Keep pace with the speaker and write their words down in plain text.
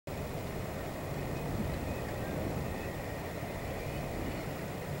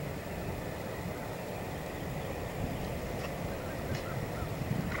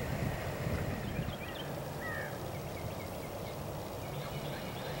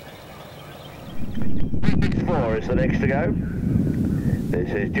6-4 is the next to go. This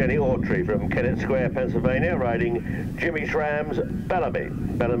is Jenni Autry from Kennett Square, Pennsylvania, riding Jimmy's Rams Bellamy.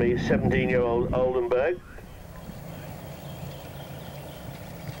 Bellamy, 17-year-old Oldenburg.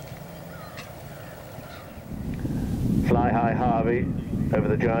 Fly High Harvey over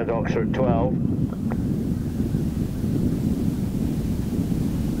the Giant Oxer at 12.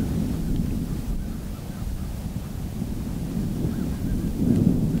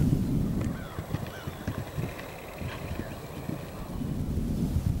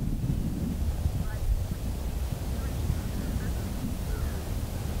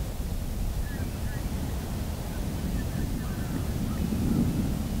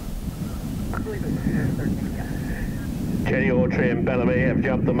 Jenni Autry and Bellamy have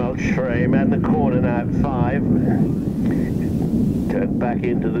jumped the mulch frame and the corner now at 5. Turned back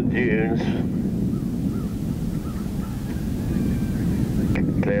into the dunes.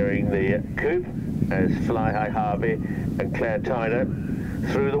 Clearing the coupe as Fly High Harvey and Claire Tyner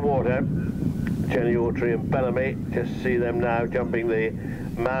through the water. Jenni Autry and Bellamy, just see them now jumping the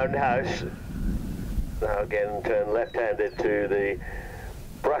mound house. Now again turn left-handed to the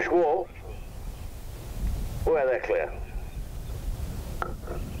brush wall, where they're clear.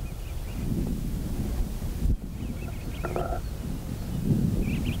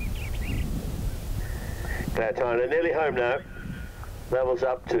 Claire Tyner nearly home now. Levels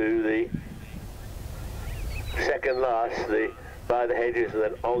up to the second last, by the hedges, and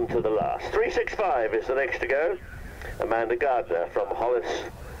then on to the last. 3.65 is the next to go. Amanda Gardner from Hollis,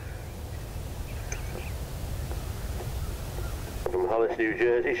 New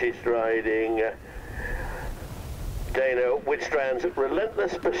Jersey. She's riding Dana Whitstrand's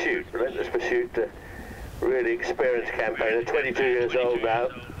Relentless Pursuit. Relentless Pursuit, really experienced campaigner, 22 years old now.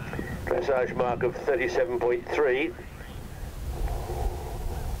 Dressage mark of 37.3.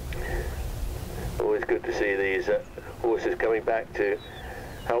 Always good to see these horses coming back to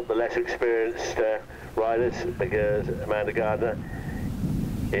help the less experienced riders, because Amanda Gardner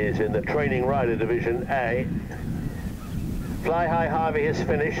is in the training rider division A. Fly High Harvey has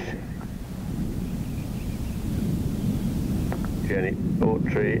finished. Jenni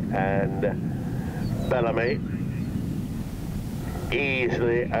Autry and Bellamy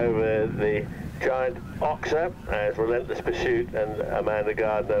easily over the Giant Oxer as Relentless Pursuit and Amanda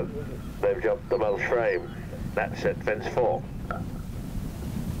Gardner, they've jumped the mulch frame. That's at fence 4.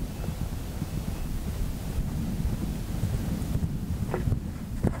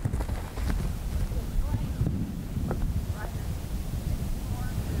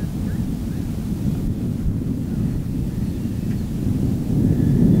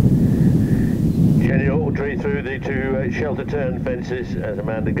 Jenni Autry through the two shelter turn fences as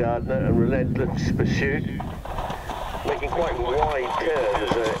Amanda Gardner and Relentless Pursuit, making quite wide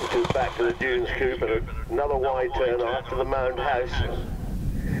turns as it goes back to the dunes coupe, and another wide turn after the mound house,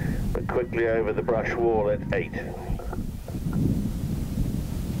 but quickly over the brush wall at 8.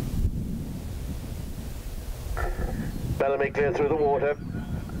 Bellamy clear through the water.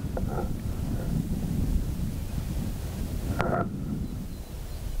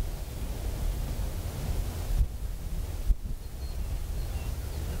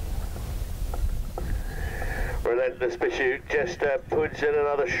 Relentless Pursuit just puts in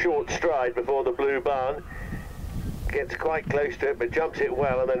another short stride before the blue barn. Gets quite close to it, but jumps it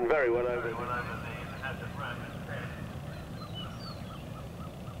well, and then very well over.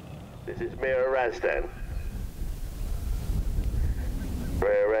 This is Mira Razdan.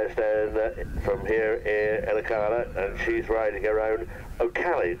 Mira Razdan from here in Ocala, and she's riding her own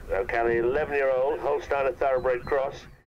Ocala. Ocala, 11-year-old Holsteiner Thoroughbred Cross.